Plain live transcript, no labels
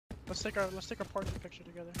Let's take our portrait picture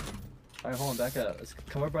together. Alright, hold on, back up. Let's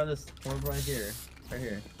come over by this. Come over right here. Right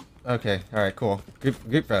here. Okay, alright, cool.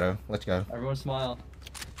 Group photo. Let's go. Everyone smile.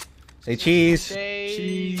 Say cheese.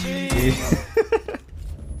 Cheese.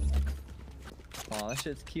 Aw, that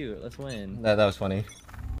shit's cute. Let's win. That was funny.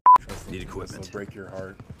 Need equipment. Will break your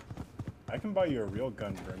heart. I can buy you a real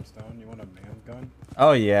gun, Brimstone. You want a man's gun?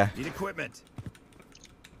 Oh yeah. Need equipment.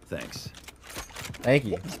 Thanks. Thank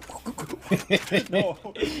you. No,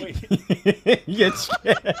 wait. You get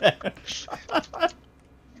scared.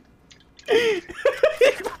 You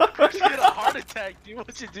get a heart attack, dude.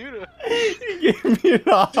 What'd you do to him? You gave me an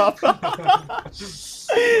off.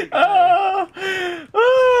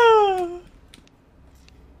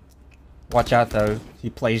 Watch out though. He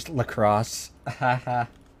plays lacrosse. Haha.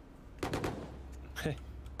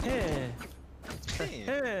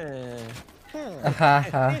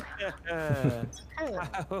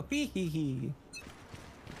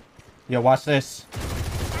 Yo, watch this.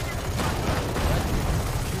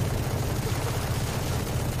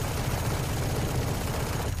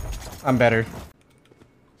 I'm better.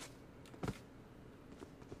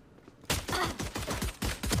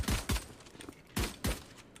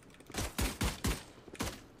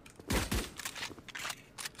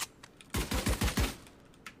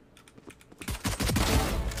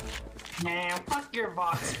 Nah, fuck your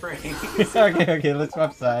box spring. Okay, let's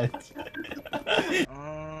swap sides.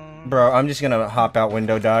 Bro, I'm just gonna hop out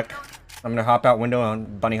window, Doc. I'm gonna hop out window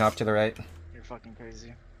and bunny hop to the right. You're fucking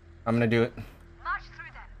crazy. I'm gonna do it.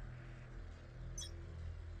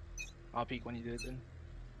 I'll peek when you do it then.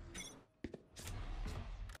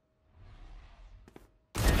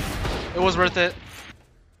 It was worth it.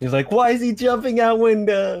 He's like, why is he jumping out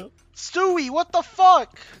window? Stewie, what the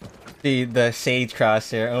fuck? The sage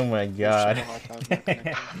crosshair, oh my god.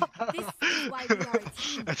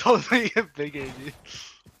 I totally get big AD.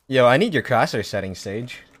 Yo, I need your crosshair settings,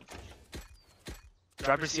 Sage.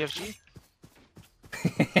 Drop your CFG?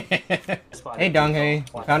 Hey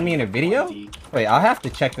Donghae, found me in a video? Wait, I'll have to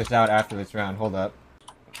check this out after this round, hold up.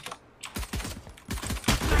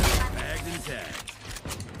 Bagged and tagged.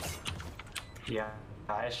 Yeah,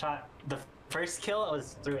 I shot the first kill. It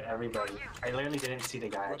was through everybody. I literally didn't see the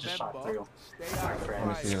guy. I just shot through our Let me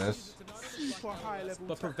friends. see this.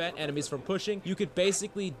 But prevent enemies from pushing, you could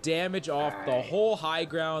basically damage off the whole high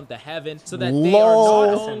ground, the heaven, so that they are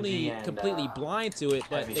Lol. not only SMG and, completely blind to it,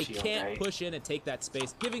 but heavy they shield, can't right? push in and take that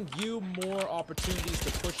space, giving you more opportunities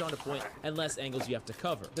to push onto point and less angles you have to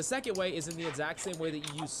cover. The second way is in the exact same way that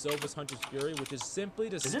you use Sova's Hunter's Fury, which is simply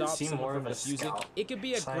to Doesn't stop seem someone more from of a defusing. scout It could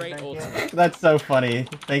be a side great right here. ultimate. That's so funny.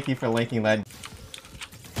 Thank you for linking that.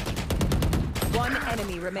 One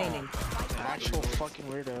enemy remaining. Actual fucking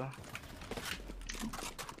weirdo.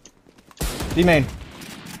 D-main.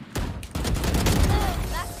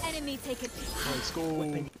 Last enemy taken. Let's go.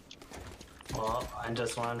 Well, I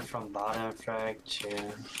just went from bottom frag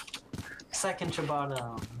to second to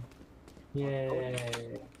bottom.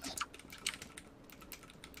 Yay.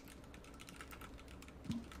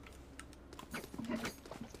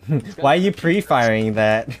 Why are you pre-firing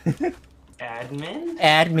that? Admin?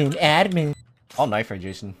 Admin. I'll knife her,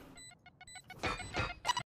 Jason.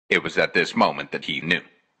 It was at this moment that he knew.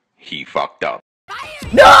 He fucked up.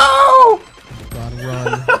 No! Gotta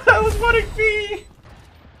run. I was wanting B!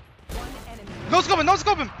 No scope him, no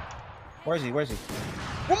scope him! Where is he? One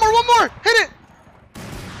more! Hit it!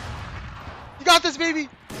 You got this, baby!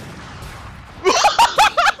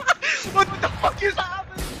 What the fuck is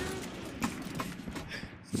happening,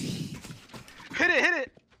 dude? Hit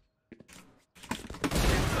it!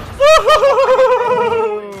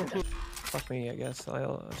 Fuck me, I guess.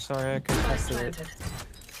 Sorry, I contested it.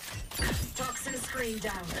 Toxin screen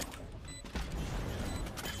down.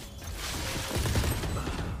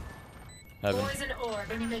 Heaven. Poison orb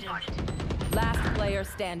emitted. Last player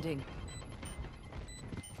standing.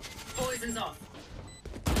 Poison's off.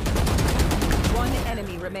 One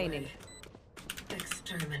enemy remaining.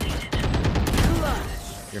 Exterminated.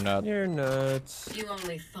 Clutch. You're not. You're nuts. You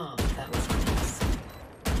only thought that was close.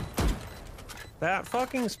 That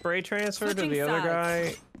fucking spray transfer to Switching the other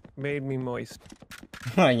sides. guy made me moist.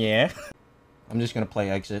 Oh yeah. I'm just gonna play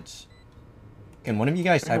exits. Can one of you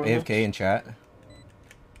guys type AFK in chat?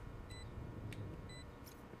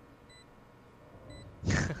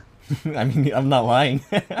 I mean, I'm not lying.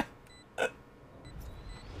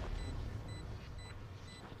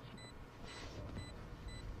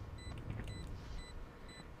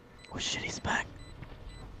 Oh shit, he's back.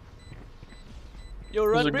 Yo,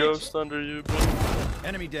 run, There's a Breach. ghost under you, bro.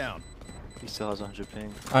 Enemy down. He still has 100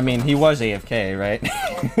 ping. I mean, he was AFK, right?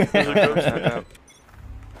 There's a ghost out.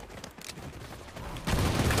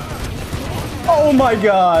 Oh my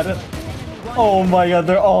god! Oh my god,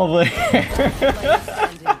 they're all there.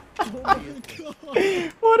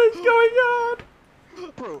 What is going on?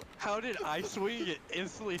 Bro, how did I swing it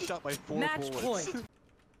instantly shot by 4 Match bullets? point.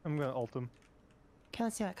 I'm gonna ult him. Okay,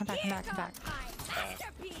 let's do it. Come back, come back, come back.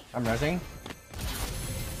 I'm resing.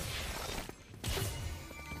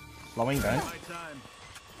 Slowing gun.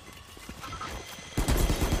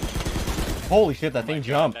 Holy shit, that thing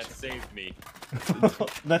jumped. That saved me.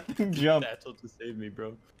 That thing jumped. That told to save me,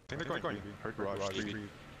 bro. Think they're going. Heard garage. Three.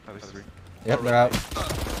 Yep, they're out.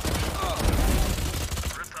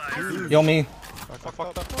 Heal me.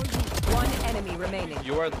 One enemy remaining.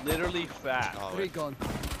 You are literally fat. Gone.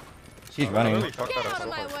 She's running. Get out of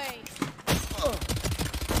my way.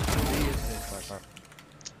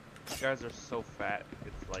 You guys are so fat.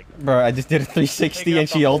 It's like. Bro, I just did a 360 and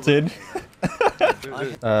she ulted.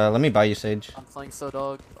 Let me buy you, Sage. I'm playing so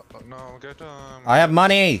dog. No, get I have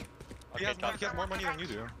money! He has more money than you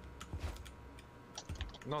do.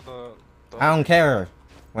 No, the I don't care.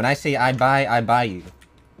 When I say I buy you.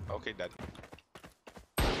 Okay, Dad.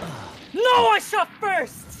 No, I shot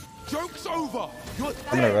first. Joke's over! I'm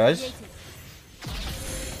gonna res.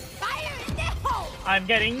 Fire in the hole. I'm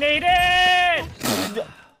getting naded!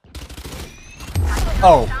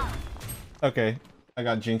 Oh. Okay. I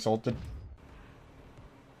got Jinx ulted.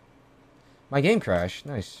 My game crashed.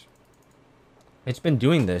 Nice. It's been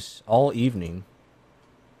doing this all evening.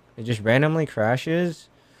 It just randomly crashes,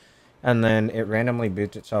 and then it randomly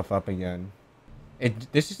boots itself up again.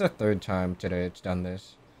 This is the 3rd time today it's done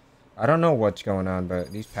this. I don't know what's going on,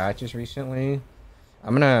 but these patches recently,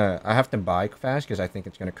 I have to buy fast because I think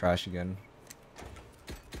it's gonna crash again.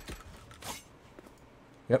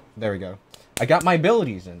 Yep, there we go. I got my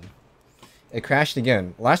abilities in. It crashed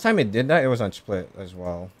again. Last time it did that, it was on split as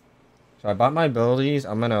well. So I bought my abilities.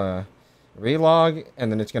 I'm gonna relog, and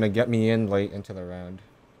then it's gonna get me in late into the round.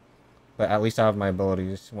 But at least I have my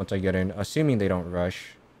abilities once I get in, assuming they don't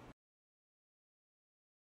rush.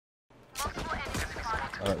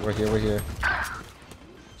 Alright, we're here.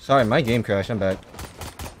 Sorry, my game crashed. I'm back.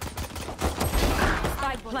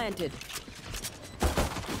 Spike planted.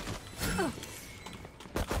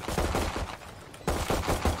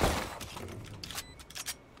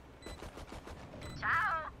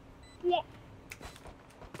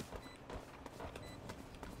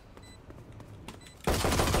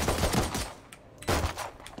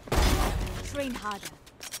 Train harder.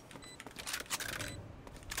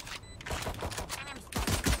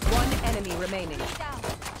 One enemy remaining.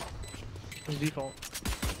 His default.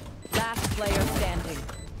 Last player standing.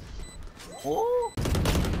 Oh.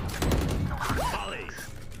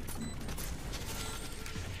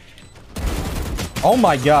 Oh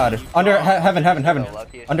my god. Under heaven.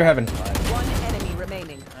 Under heaven. One enemy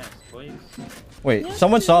remaining. Wait,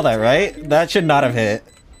 someone saw that, right? That should not have hit.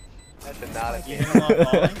 That did not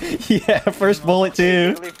have hit. Yeah, first bullet too.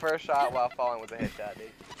 Literally first shot while falling with a headshot,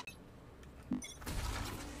 dude.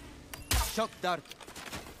 Shock dart.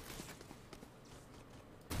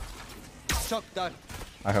 Shock dart.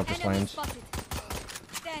 I hope this lands.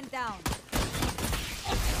 Stand down.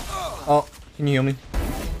 Oh, can you heal me?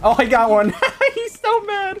 Oh, I got one. He's so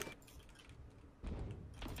mad.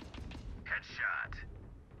 Headshot.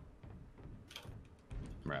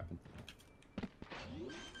 I'm rapping.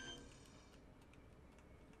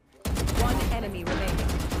 One enemy remaining.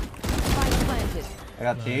 Spike planted. I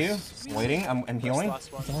got two. Waiting. I'm healing.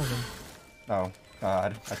 Oh,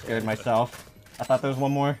 God. I scared myself. I thought there was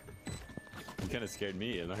one more. You kind of scared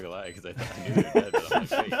me, I'm not gonna lie, because I thought I knew you were dead, but I'm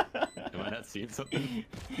like, wait, am I not seeing something?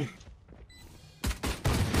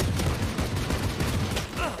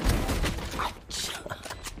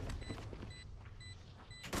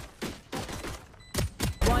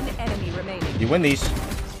 One enemy remaining. You win these.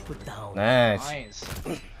 Put down. Nice.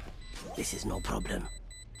 This is no problem.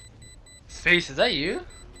 Face, is that you?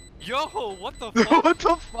 Yo, what the fuck? What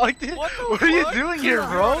the fuck, dude? What are you doing here,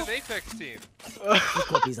 bro? An Apex team. These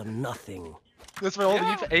copies are nothing. That's my old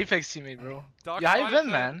Apex teammate, bro. Yeah, how you been,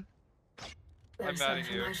 man? I'm batting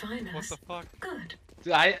you. What the fuck?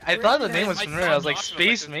 Dude, I thought the name was I familiar. saw I was like, Josh and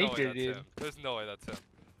Space I'm like, Maker, dude. There's no way that's him.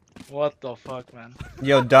 What the fuck, man?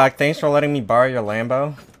 Yo, Doc, thanks for letting me borrow your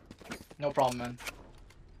Lambo. No problem, man.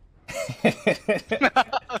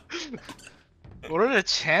 What are the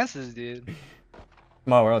chances, dude?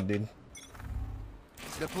 Small world, dude.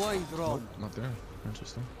 Deploying drone. Not there.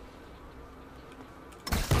 Interesting.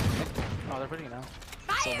 Oh, they're putting it now.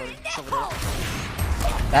 It's over there.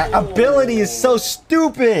 That ability is so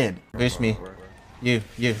stupid! Boost me. You,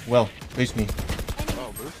 Will, boost me.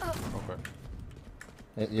 Oh, boost?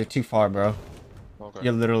 Okay. You're too far, bro. Okay.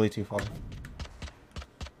 You're literally too far.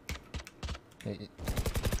 It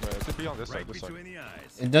could be on this side. This side.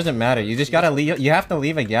 It doesn't matter. You just gotta leave. You have to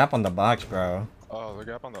leave a gap on the box, bro. Oh, the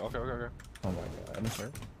gap on the. Okay, okay, okay. Oh my god.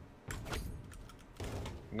 Sure.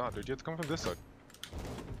 Nah, dude, you have to come from this side.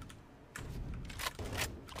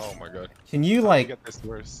 Oh my god. Can you like? Get this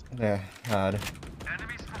worse. Yeah, God.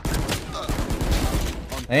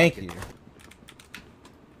 Thank you.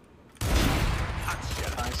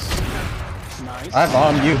 Nice. I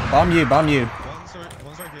bomb you. Bomb you. Bomb you.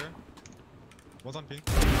 One's right here. One's on pink.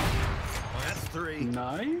 That's 3.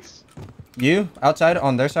 Nice. You outside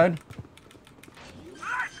on their side.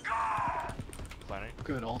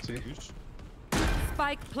 Good ulti.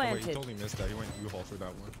 Spike Oh, wait, planted. he totally missed that. He went U-haul for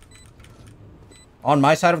that one. On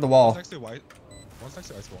my side of the wall. One's next to white. One's next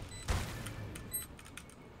to ice wall.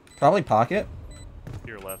 Probably pocket. To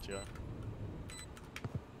your left, yeah.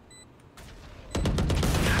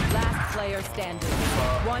 Last player standing.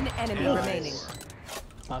 One enemy remaining.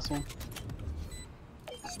 Last one.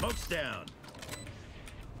 Smoke's down.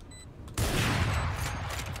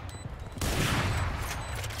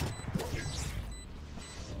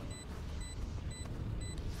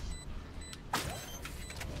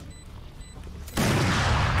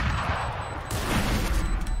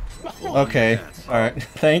 Okay. All right.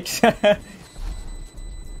 Thanks. Well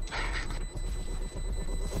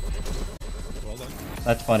done.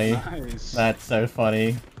 That's funny. Nice. That's so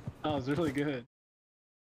funny. That was really good.